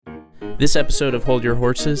This episode of Hold Your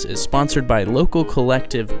Horses is sponsored by local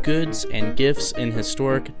collective Goods and Gifts in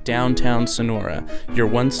historic downtown Sonora, your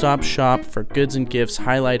one-stop shop for goods and gifts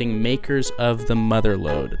highlighting makers of the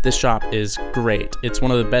Motherlode. This shop is great. It's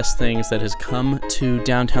one of the best things that has come to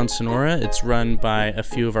downtown Sonora. It's run by a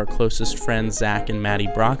few of our closest friends, Zach and Maddie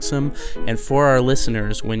Broxham, and for our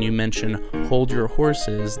listeners, when you mention Hold Your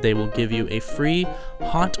Horses, they will give you a free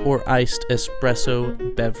hot or iced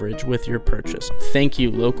espresso beverage with your purchase. Thank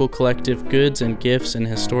you, local collective Goods and Gifts in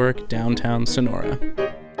historic downtown Sonora.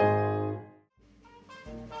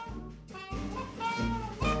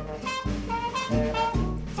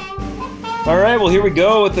 All right, well, here we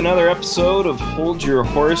go with another episode of Hold Your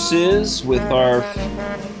Horses with our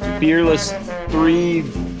fearless three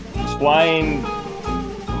flying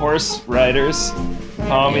horse riders,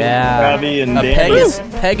 Tommy, Travi, and Danny.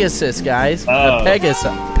 Pegasus, guys.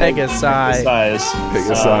 Pegasi.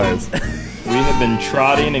 We have been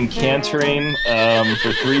trotting and cantering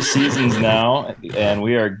for 3 seasons now, and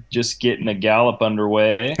we are just getting a gallop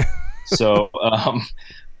underway. So,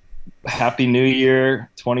 Happy New Year.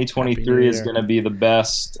 2023 is going to be the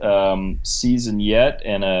best season yet,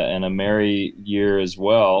 and a merry year as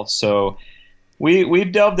well. So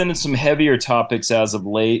we've delved into some heavier topics as of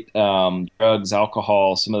late, drugs,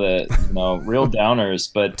 alcohol, some of the real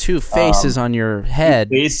downers. But two faces on your head.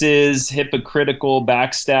 Faces, hypocritical,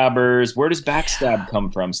 backstabbers. Where does backstab come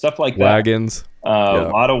from? Stuff like that. Wagons. A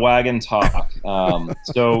lot of wagon talk.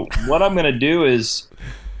 So what I'm going to do is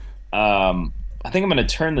I think I'm going to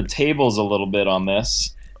turn the tables a little bit on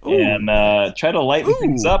this and try to lighten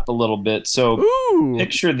things up a little bit. So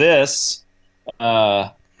picture this.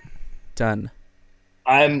 Done.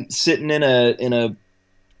 I'm sitting in a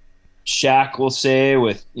shack, we'll say,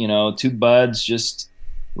 with 2 buds just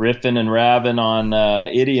riffing and raving on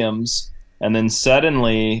idioms, and then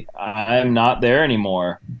suddenly I'm not there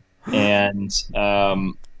anymore, and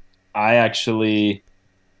I actually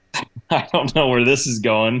I don't know where this is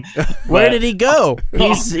going. Where did he go?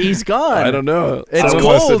 He's gone. I don't know. It's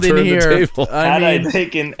cold in here. Had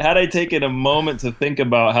I taken a moment to think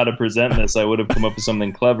about how to present this, I would have come up with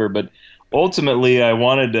something clever. But ultimately, I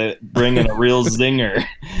wanted to bring in a real zinger,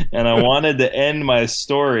 and I wanted to end my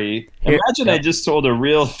story. Imagine I just told a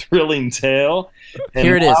real thrilling tale. And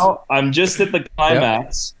here it is. I'm just at the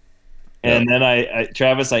climax, and then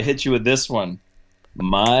Travis, I hit you with this one.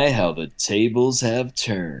 My, how the tables have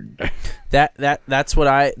turned. That's what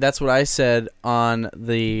I said on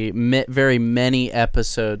the very many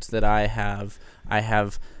episodes that I have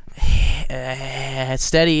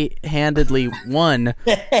steady-handedly won.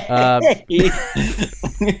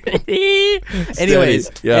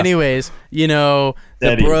 Anyways,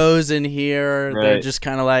 the bros in here, they're just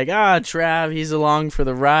kind of like, Trav, he's along for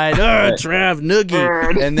the ride. Trav,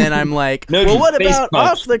 noogie. And then I'm like, noogie, well, what about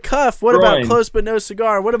punch, off the cuff? What about close but no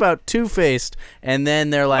cigar? What about two-faced? And then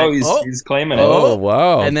they're like, he's claiming it. Oh,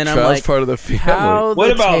 wow. And then Trav's I'm like, part of the family. What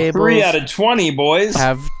about 3 out of 20, boys?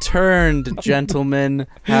 Have turned, gentlemen.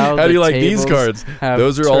 How do you like these cards?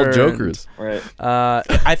 Those are all jokers. Right.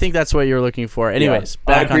 I think that's what you're looking for. Anyways,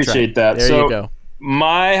 I appreciate that. There you go.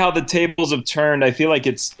 How the tables have turned. I feel like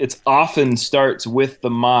it's often starts with the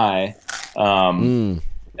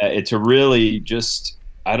to really just,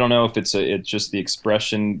 I don't know if it's just the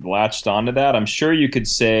expression latched onto that. I'm sure you could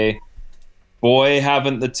say, boy,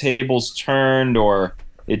 haven't the tables turned, or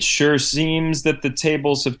it sure seems that the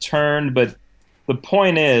tables have turned. But the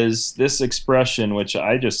point is, this expression, which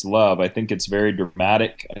I just love, I think it's very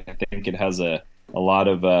dramatic. I think it has a lot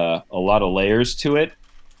of layers to it.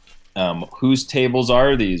 Whose tables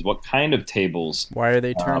are these? What kind of tables? Why are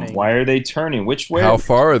they turning? Which way? How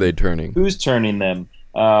far are they turning? Who's turning them?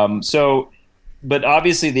 But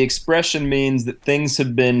obviously the expression means that things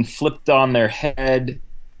have been flipped on their head.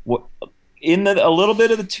 In a little bit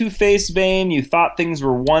of the two-faced vein, you thought things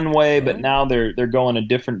were one way, but now they're going a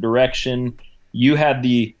different direction. You had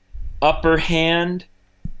the upper hand.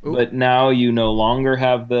 Ooh. But now you no longer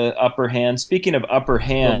have the upper hand. Speaking of upper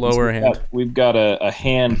hand, we've got a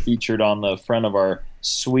hand featured on the front of our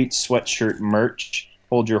sweet sweatshirt merch.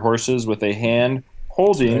 Hold Your Horses, with a hand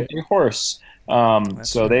holding a horse.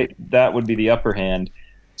 That would be the upper hand.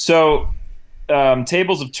 So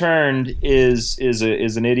tables have turned is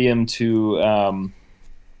an idiom to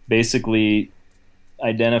basically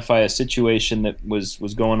identify a situation that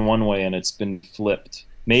was going one way and it's been flipped.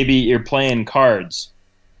 Maybe you're playing cards.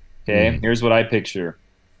 Okay, Here's what I picture.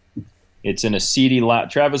 It's in a seedy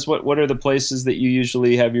lot. Travis, what are the places that you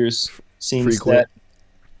usually have your scenes set?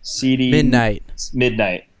 Seedy.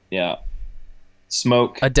 Midnight, yeah.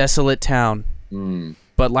 Smoke. A desolate town.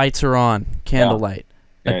 But lights are on. Candlelight.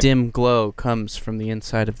 A dim glow comes from the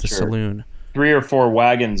inside of the saloon. 3 or 4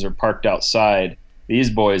 wagons are parked outside. These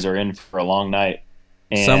boys are in for a long night.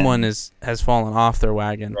 And someone has fallen off their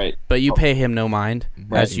wagon. Right. But you pay him no mind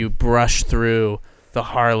as you brush through the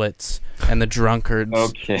harlots and the drunkards.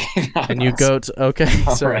 Okay. And you go to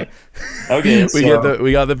sorry. Right. Okay.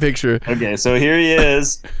 We got the picture. Okay, so here he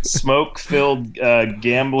is, smoke-filled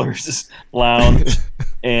gambler's lounge,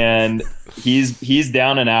 and he's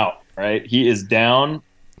down and out. Right, he is down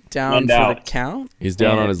for the count. He's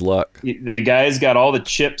down on his luck. The guy's got all the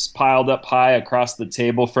chips piled up high across the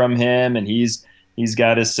table from him, and he's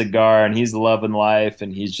got his cigar and he's loving life,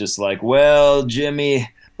 and he's just like, "Well, Jimmy,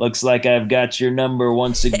 looks like I've got your number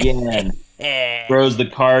once again." Throws the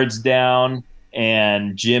cards down,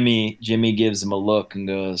 and Jimmy gives him a look and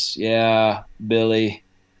goes, "Yeah, Billy,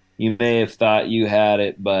 you may have thought you had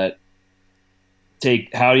it, but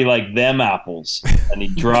how do you like them apples?" And he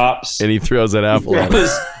drops and he throws an apple at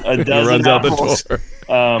a dozen runs apples.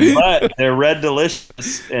 Out the door. But they're red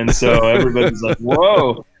delicious, and so everybody's like,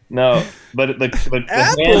 "Whoa, no!" But the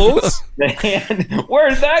apples, the hand, where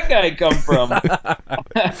did that guy come from? And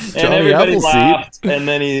Johnny everybody Appleseed. laughed, and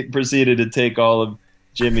then he proceeded to take all of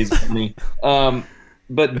Jimmy's money.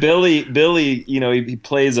 But Billy, he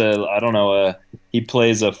plays he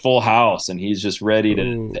plays a full house, and he's just ready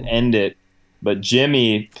to end it. But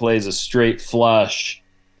Jimmy plays a straight flush,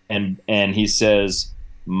 and he says,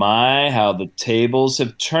 "My, how the tables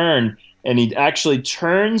have turned." And he actually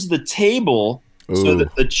turns the table so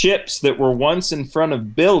that the chips that were once in front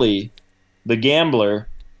of Billy, the gambler,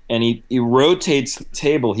 and he rotates the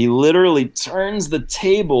table. He literally turns the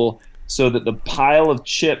table so that the pile of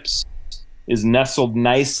chips is nestled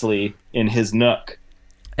nicely in his nook.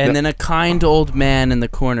 And then a kind old man in the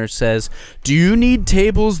corner says, "Do you need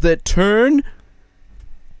tables that turn?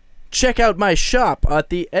 Check out my shop at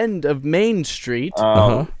the end of Main Street."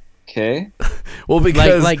 Okay. Well,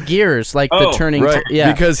 because like gears, like the turning. Right.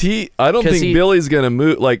 Yeah. Because I don't think Billy's gonna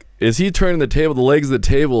move. Like, is he turning the table? The legs of the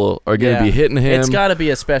table are gonna be hitting him. It's got to be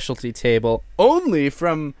a specialty table, only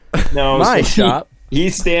from my my shop. He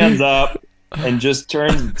stands up and just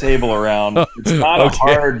turns the table around. It's not a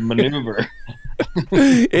hard maneuver.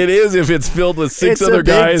 It is if it's filled with six other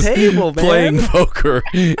guys playing poker.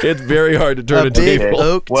 It's very hard to turn a table.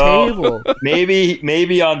 Oak table.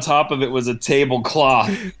 Maybe on top of it was a tablecloth,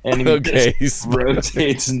 and he just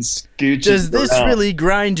rotates and scooches. Does this really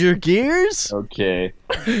grind your gears? Okay.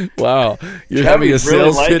 Wow, you're having a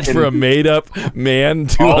sales pitch for a made-up man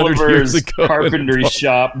 200 years ago. Carpentry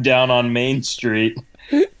shop down on Main Street.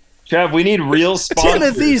 Trav, we need real sponsors.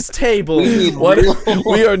 Timothy's Tables.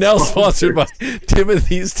 We are now sponsored by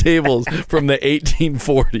Timothy's Tables from the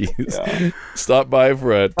 1840s. Yeah. Stop by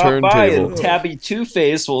for a turntable. And Tabby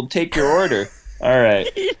Two-Face will take your order. All right.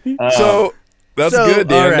 So that's good,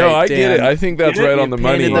 Dan. Right, no, I get it. I think that's right on the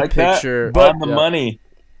money. The picture. But on the money.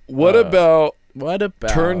 What about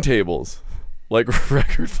turntables? Like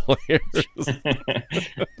record players.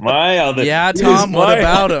 Yeah, Tom, what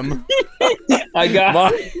about him? I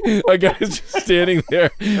guy's just standing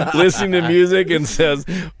there listening to music and says,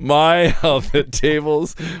 "My, how the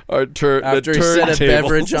tables are turned." After he set a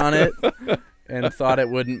beverage on it and thought it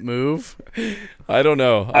wouldn't move. I don't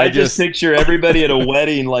know. I just picture everybody at a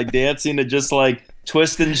wedding like dancing to just like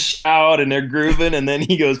twist and shout, and they're grooving, and then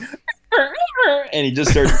he goes and he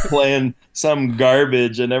just starts playing some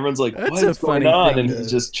garbage, and everyone's like, "What's going on?" And he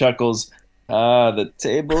just chuckles. The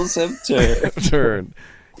tables have turned.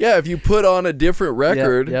 Yeah, if you put on a different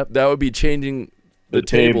record, that would be changing the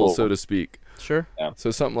table, so to speak. Sure. Yeah. So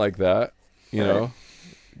something like that, you know,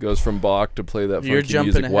 goes from Bach to play that funky You're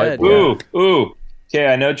jumping music. ahead. Ooh. Okay,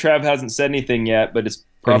 I know Trav hasn't said anything yet, but it's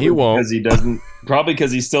probably because he doesn't. Probably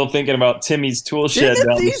because he's still thinking about Timmy's tool shed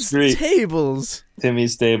down the street.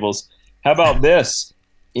 Timmy's Tables. How about this?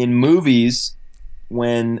 In movies,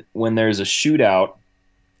 when there's a shootout,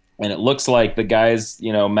 and it looks like the guy's,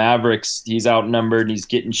 Mavericks, he's outnumbered, he's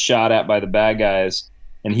getting shot at by the bad guys,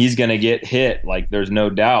 and he's going to get hit, like there's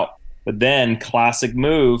no doubt. But then, classic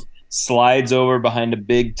move, slides over behind a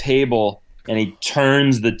big table, and he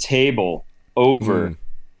turns the table over.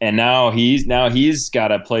 And now he's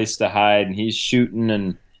got a place to hide, and he's shooting.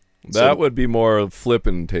 And that would be more of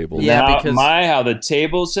flipping tables. Yeah, because how the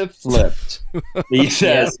tables have flipped. He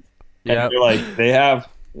says, and they're like, they have.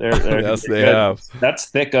 Yes, they have. That's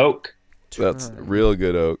thick oak. That's real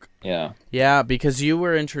good oak. Yeah. Yeah, because you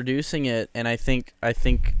were introducing it, and I think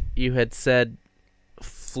you had said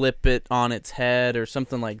flip it on its head or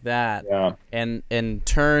something like that. Yeah. And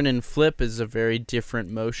turn and flip is a very different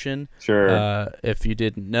motion. Sure. If you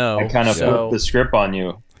didn't know. I kind of flipped the script on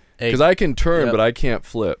you. Because I can turn, but I can't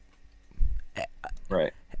flip.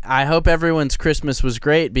 Right. I hope everyone's Christmas was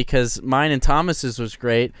great, because mine and Thomas's was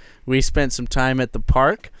great. We spent some time at the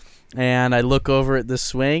park, and I look over at the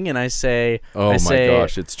swing and I say, "Oh my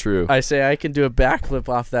gosh, it's true." I say I can do a backflip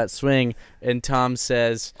off that swing, and Tom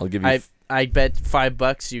says, "I'll give you." I bet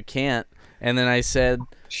 $5 you can't. And then I said,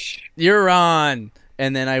 "You're on."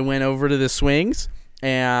 And then I went over to the swings,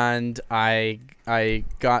 and I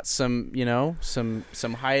got some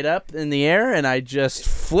height up in the air, and I just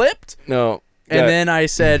flipped. No. And then I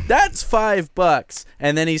said, "That's $5."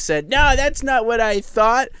 And then he said, "No, that's not what I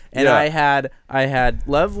thought." And I had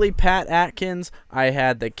lovely Pat Atkins, I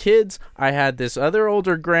had the kids, I had this other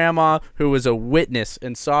older grandma who was a witness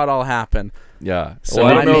and saw it all happen. Yeah. So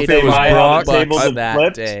I don't know if it was Brock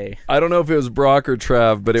that day. I don't know if it was Brock or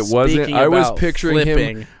Trav, but it wasn't. I was picturing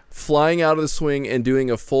him flying out of the swing and doing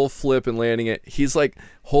a full flip and landing it. He's like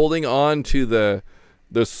holding on to the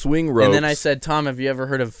swing ropes. And then I said, "Tom, have you ever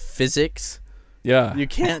heard of physics? Yeah. You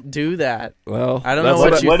can't do that." Well, I don't know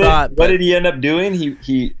what you thought. What did he end up doing?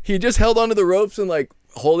 He just held onto the ropes and like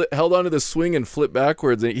held onto the swing and flipped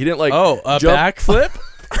backwards. And he didn't like jump. Backflip?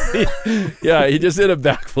 Yeah, he just did a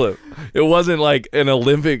backflip. It wasn't like an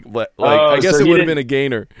Olympic. I guess it would have been a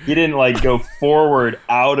gainer. He didn't like go forward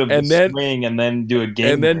out of the swing and then do a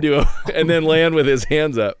gainer and then land with his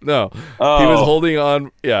hands up. No, he was holding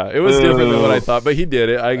on. Yeah, it was different than what I thought, but he did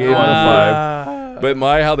it. I gave him a 5. But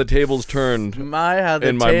how the tables turned. In my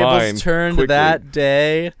mind turned quickly. That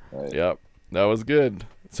day. Yep, that was good.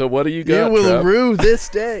 So what do you got? You will rue this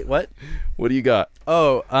day. What? What do you got?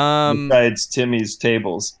 Besides Timmy's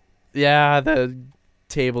tables. Yeah, the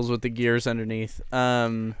tables with the gears underneath.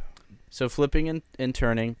 So flipping and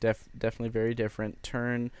turning, definitely very different.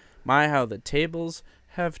 How the tables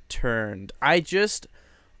have turned. I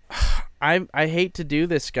hate to do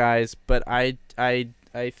this, guys, but I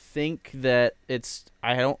think that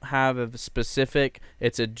I don't have a specific.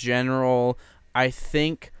 It's a general. I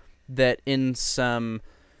think that in some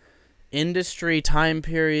industry time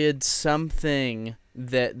period, something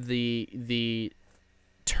that the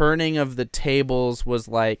turning of the tables was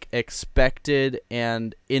like expected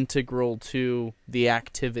and integral to the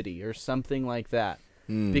activity or something like that.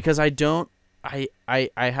 Because I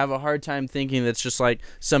have a hard time thinking that's just like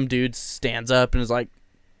some dude stands up and is like,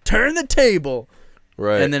 "Turn the table."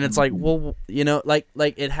 Right. And then it's like, well, like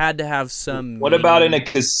it had to have some What about in a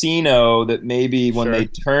casino that maybe when they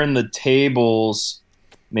turn the tables,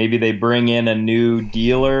 maybe they bring in a new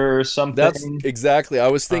dealer or something? That's exactly. I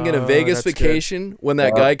was thinking of Vegas Vacation when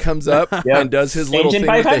that guy comes up and does his little thing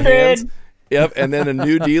with the hands. Yep, and then a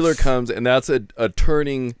new dealer comes, and that's a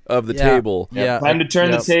turning of the table. Yeah, time to turn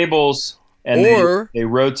the tables, and they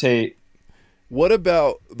rotate. What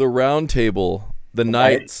about the round table, the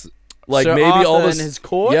knights? Like Sir maybe Arthur all of in his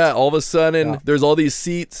court? Yeah, all of a sudden there's all these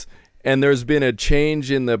seats, and there's been a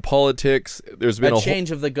change in the politics. There's been a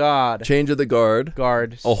change of the guard. Change of the guard.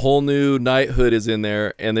 Guards. A whole new knighthood is in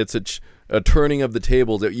there, and it's a turning of the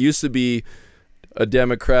tables. It used to be a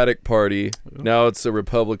Democratic Party. Now it's a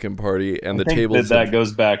Republican Party, and the tables. That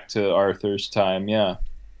goes back to Arthur's time. Yeah.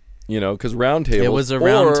 Because round tables. It was a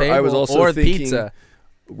round table. I was also thinking pizza.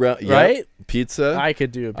 Right? Pizza. I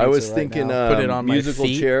could do a pizza. I was thinking put it on musical my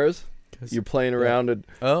feet. chairs. You're playing around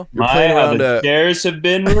the chairs have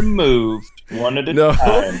been removed one at a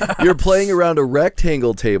time. You're playing around a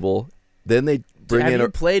rectangle table. Then they bring Have you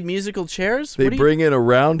played musical chairs? They bring in a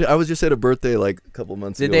round. I was just at a birthday like a couple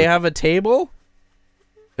months ago. Did they have a table?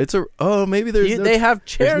 Maybe there's they have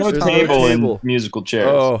chairs. There's no table in musical chairs.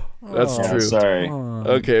 Oh, that's true. Sorry.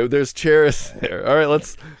 Okay, there's chairs there. All right,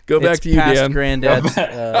 let's go back to you, Dan. Granddad's.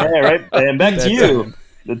 Right, and back to you.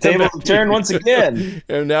 The tables have turned once again.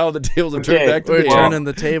 And now the tables have turned back to We're Dan. turning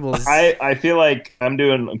the tables. I feel like I'm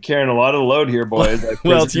carrying a lot of the load here, boys.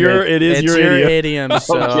 Well, it is your idiom.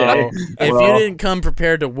 So if you didn't come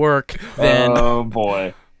prepared to work, then oh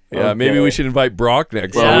boy. Yeah, maybe we should invite Brock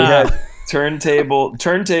next. Well, we had turntable.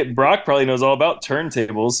 Brock probably knows all about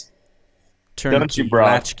turntables. Don't you, Brock?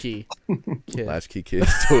 Latchkey kid. Latchkey kid.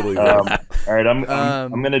 Totally. All right,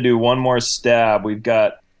 I'm gonna do one more stab. We've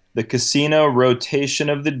got the casino rotation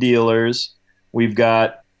of the dealers. We've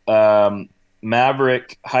got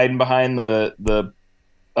Maverick hiding behind the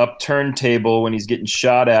upturned table when he's getting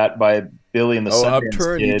shot at by Billy and the Sundance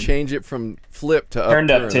upturn, Kid. You change it from flip to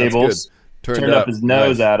turned upturn. up tables. Turned up his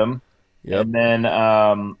nose at him. Yep. And then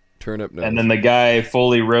turn up nose. And then the guy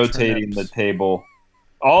fully rotating the table.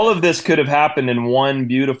 All of this could have happened in one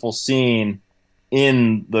beautiful scene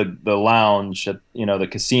in the lounge at the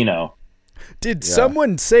casino. Did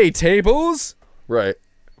someone say tables? Right.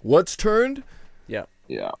 What's turned? Yeah.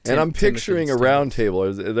 Yeah. And I'm picturing a round table.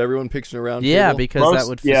 Is everyone picturing a round table? Yeah, because that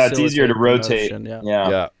would facilitate it's easier to rotate. Motion,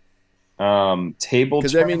 yeah. Table.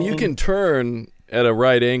 Because I mean, you can turn at a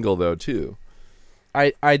right angle though too.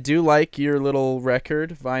 I do like your little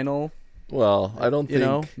record vinyl. Well, I don't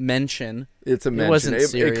think mention. It's a mention. It wasn't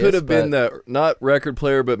serious, it could have been the not record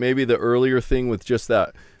player, but maybe the earlier thing with just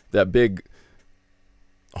that big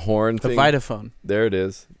horn thing. The Vitaphone. There it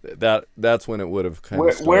is. That's when it would have kind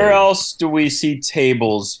of started. Where else do we see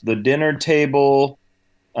tables? The dinner table,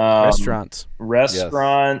 restaurants, yes.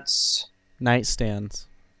 Nightstands.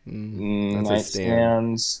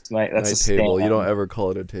 Nightstands. That's a table. Stand. You don't ever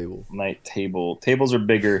call it a table. Night table. Tables are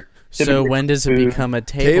bigger. So when does it become a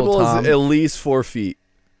table? Table is at least 4 feet.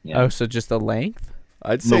 Yeah. Oh, so just the length?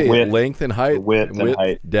 I'd say length and height. Width and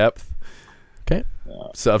height. Depth. Okay.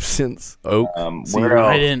 Substance. Oak.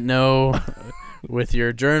 I didn't know with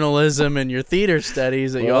your journalism and your theater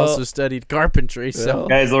studies that you also studied carpentry. So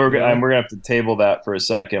guys, we're gonna have to table that for a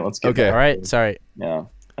second. Let's get all right. Sorry. Yeah.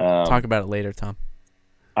 Talk about it later, Tom.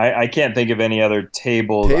 I can't think of any other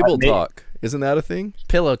tables. Table talk. Isn't that a thing?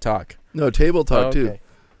 Pillow talk. No, table talk too.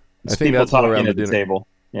 I think that's all around the dinner table.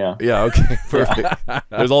 Yeah. Yeah. Okay. Perfect.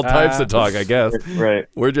 There's all types of talk, I guess. Right.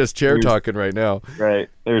 We're just talking right now. Right.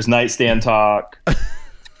 There's nightstand talk.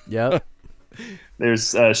 Yep.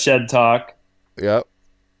 There's shed talk. Yep.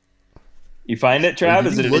 You find it, Trav?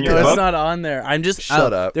 Is it in your book? It's not on there. I'm just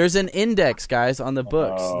shut up. There's an index, guys, on the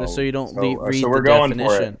books, so you don't read so we're the going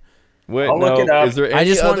definition. Wait, I'll look it up. Is there I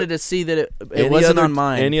just wanted to see that it wasn't on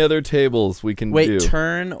mine. Any other tables we can do? Wait,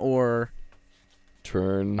 turn or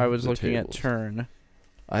turn? I was looking at turn.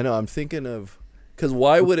 I know. I'm thinking of because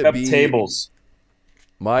why would it be tables?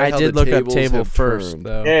 I did look up table first,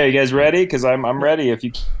 though. Yeah, you guys ready? Because I'm ready. If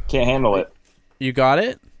you can't handle it, you got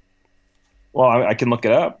it. Well, I can look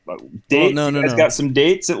it up. Dates? No. You guys got some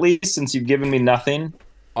dates at least, since you've given me nothing.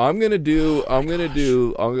 I'll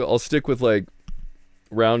stick with like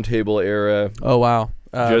round table era. Oh wow.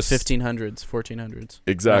 1500s, 1400s.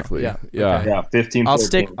 Exactly. Yeah. Okay. Yeah. 15. I'll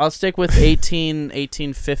stick with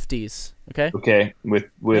 1850s. Okay. Okay. With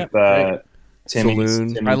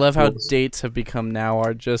Timmy's. I love how dates have become now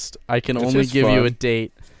are just I can only give you a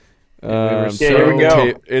date. Here we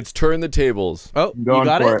go. It's turn the tables. Oh, you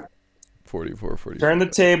got it. 44. Turn the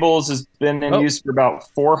tables has been in use for about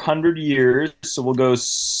 400 years. So we'll go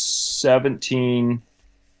 17.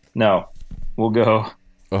 No, we'll go.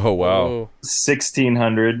 Oh wow.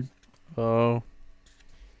 1600. Oh.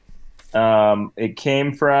 It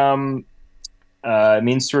came from. It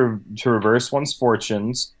means to reverse one's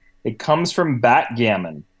fortunes. It comes from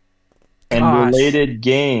backgammon and related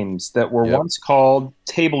games that were once called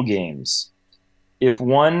table games. If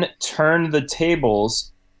one turned the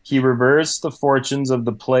tables, he reversed the fortunes of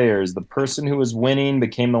the players. The person who was winning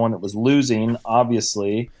became the one that was losing,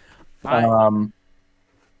 obviously. Oh,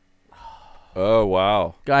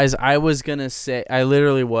 wow. Guys, I was going to say, I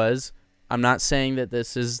literally was. I'm not saying that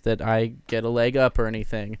this is that I get a leg up or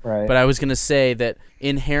anything. Right. But I was going to say that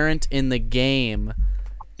inherent in the game,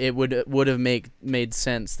 it would have made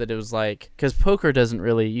sense that it was like, because poker doesn't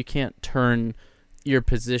really, you can't turn your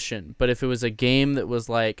position. But if it was a game that was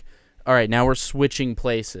like, all right, now we're switching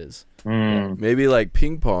places. Maybe like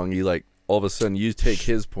ping pong, you like all of a sudden you take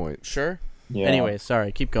his point. Sure. Yeah. Anyway,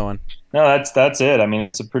 sorry, keep going. No, that's it. I mean,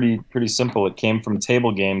 it's a pretty simple. It came from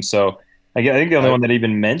table games, so I think the only one that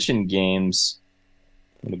even mentioned games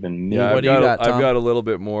would have been me. Yeah, what do you got, Tom? I've got a little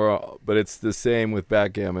bit more, but it's the same with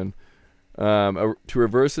backgammon. To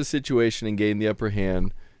reverse the situation and gain the upper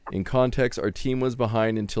hand. In context, our team was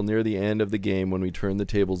behind until near the end of the game when we turned the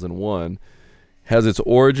tables and won. Has its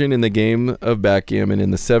origin in the game of backgammon.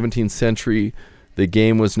 In the 17th century, the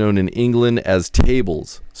game was known in England as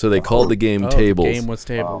tables, so they called the game tables. The game was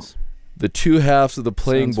tables. Wow. The two halves of the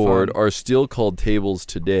playing board are still called tables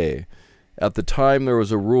today. At the time, there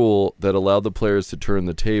was a rule that allowed the players to turn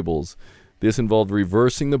the tables. This involved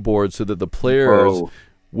reversing the board so that the players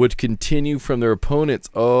would continue from their opponents.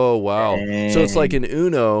 Oh, wow. Dang. So it's like in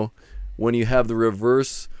Uno when you have the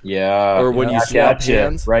reverse. Yeah. Or when you swap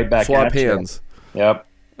hands. Right back swap hands. Yep.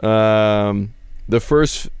 The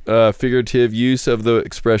first figurative use of the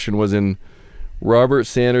expression was in Robert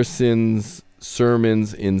Sanderson's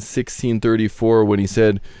sermons in 1634 when he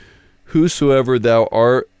said, "Whosoever thou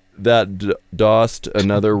art that dost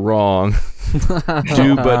another wrong,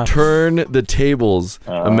 do but turn the tables.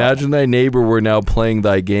 Imagine thy neighbor were now playing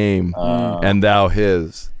thy game, and thou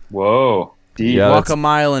his." Whoa. Deep. Yeah, walk a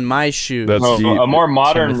mile in my shoes. That's deep. A more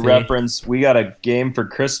modern reference, we got a game for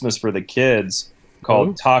Christmas for the kids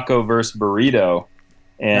called Taco versus Burrito.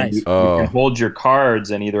 And you can hold your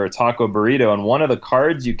cards in either a taco burrito, and one of the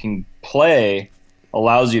cards you can play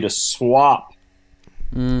allows you to swap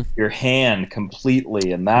your hand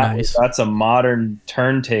completely, and that's a modern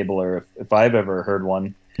turntabler if I've ever heard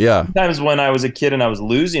one. Yeah. Sometimes when I was a kid and I was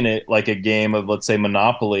losing it, like a game of, let's say,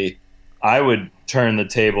 Monopoly, I would turn the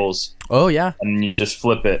tables. Oh yeah. And you just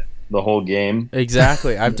flip it the whole game.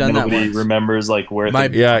 Exactly. I've done that once. Nobody remembers like where.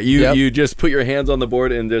 You just put your hands on the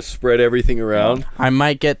board and just spread everything around. I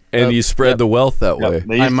might get you spread the wealth that way.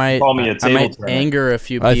 They used to call me a table turner. Anger a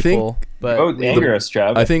few people. Anger us,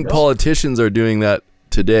 Trav. I think politicians are doing that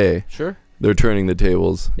today. Sure. They're turning the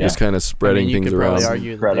tables, just kind of spreading things around. You could probably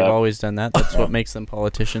argue that they've always done that. That's what makes them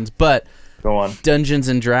politicians. But go on. Dungeons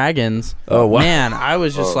and Dragons. Oh wow. Man, I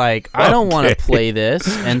was just like, I don't want to play this,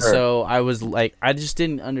 and so I was like, I just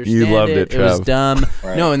didn't understand You loved it, It was dumb.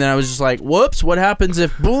 Right. No, and then I was just like, whoops, what happens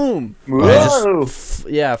if boom? Whoa.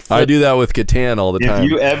 I do that with Catan all the time. If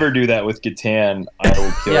you ever do that with Catan, I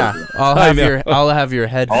will kill you. I'll have your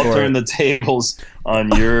head. I'll turn the tables on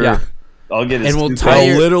your. Yeah. I'll get. And we'll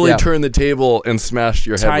I'll literally turn the table and smash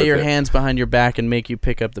your head. Tie with your it. hands behind your back and make you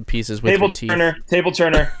pick up the pieces with your teeth. Table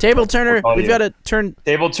turner. Table turner. We've got to turn.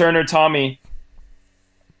 Table turner, Tommy.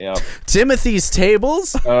 Yeah. Timothy's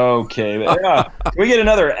tables. Okay. Yeah. Can we get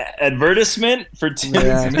another advertisement for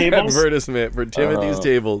Timothy's tables? Advertisement for Timothy's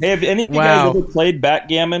tables. Hey, have any of you guys ever played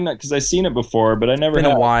backgammon? Because I've seen it before, but I never have.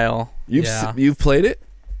 Been a while. You've played it?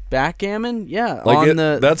 Backgammon? Yeah. Like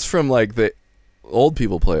that's from like the old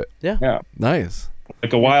people play it. Yeah. Nice.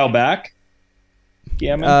 Like a while back?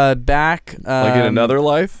 Gammon? Back. Like in another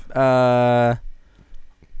life? Back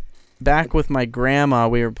with my grandma,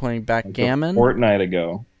 we were playing backgammon. Like a fortnight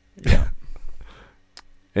ago. Yeah.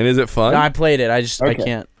 And is it fun? No, I played it. I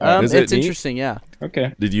can't. It's interesting, yeah.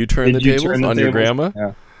 Okay. Did you turn the tables on your grandma?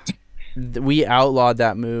 Yeah. We outlawed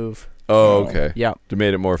that move. Oh, okay. Yeah. To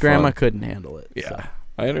make it more fun. Grandma couldn't handle it. Yeah. So.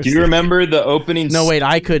 I understand. Do you remember the opening? No, wait,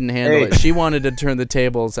 I couldn't handle it. She wanted to turn the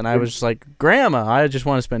tables, and I was just like, Grandma, I just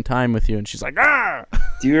want to spend time with you. And she's like, ah!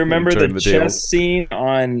 Do you remember the chess scene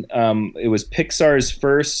on, it was Pixar's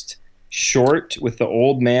first short with the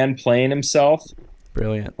old man playing himself?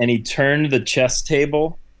 Brilliant. And he turned the chess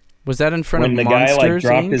table. Was that in front of Monsters, when the guy like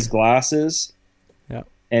dropped his glasses? Yeah.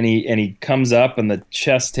 And he comes up and the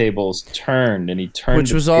chess table's turned and he turned.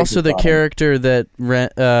 Which was also the character that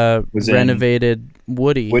renovated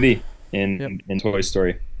Woody in Toy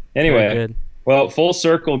Story. Anyway, well, full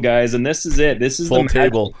circle, guys, and this is it. This is full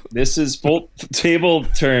table. This is full table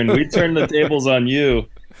turn. We turn the tables on you.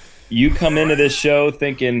 You come into this show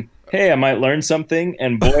thinking, hey, I might learn something,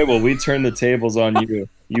 and boy, will we turn the tables on you.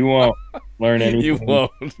 You won't learn anything.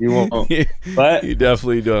 You won't. But you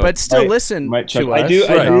definitely don't. But still listen to us. I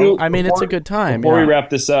do. I mean, it's a good time. Before we wrap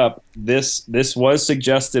this up, this was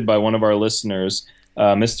suggested by one of our listeners,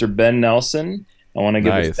 Mr. Ben Nelson. I want to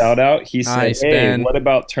give a shout out. He said, hey, Ben, what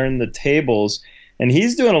about turn the tables? And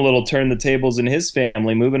he's doing a little turn the tables in his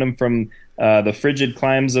family, moving them from the frigid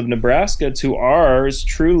climes of Nebraska to ours,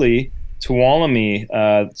 truly,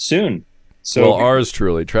 Tuolumne, soon. So ours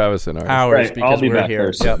truly, Travis and ours. Right, because I'll be back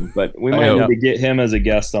here soon. But we might need to get him as a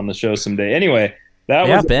guest on the show someday. Anyway, that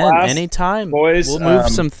was Ben, blast, anytime. Boys, we'll move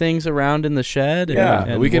some things around in the shed.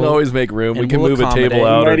 And we can always make room. We can move a table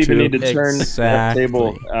out or two. We might even need to turn that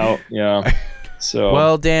table out. Yeah. So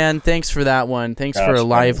well, Dan, thanks for that one. Thanks for a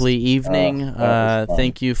lively evening.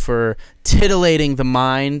 Thank you for titillating the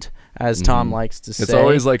mind, as Tom likes to say. It's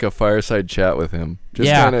always like a fireside chat with him. Just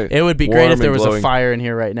it would be great if there was a fire in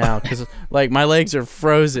here right now, because like my legs are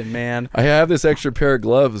frozen, man. I have this extra pair of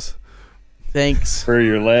gloves. Thanks. For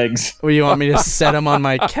your legs. Well, you want me to set them on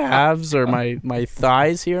my calves or my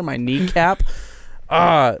thighs here, my kneecap?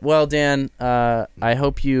 Well, Dan, I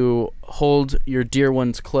hope you hold your dear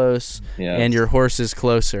ones close and your horses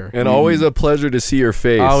closer. And always a pleasure to see your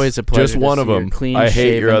face. Always a pleasure. Just one of them. I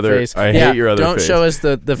hate your other face. I hate your other don't face. Show us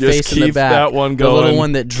the face in the back. That one going. The little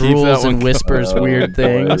one that drools and whispers weird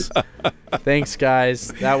things. Thanks, guys.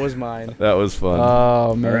 That was mine. That was fun.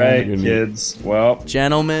 Oh, man. All right, kids. Well,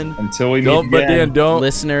 gentlemen. Until we meet again. But Dan, don't.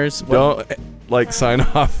 Listeners. Don't. Sign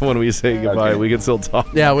off when we say goodbye. Okay. We can still talk.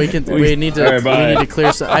 Yeah, we can. We need to. We need to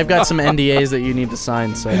clear. I've got some NDAs that you need to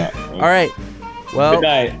sign. So, all right. Well, good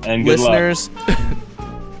night and good listeners.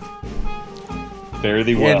 Fare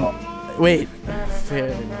thee well. Wait.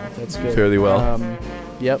 That's good. Fare thee well.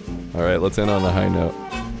 Yep. All right. Let's end on a high note.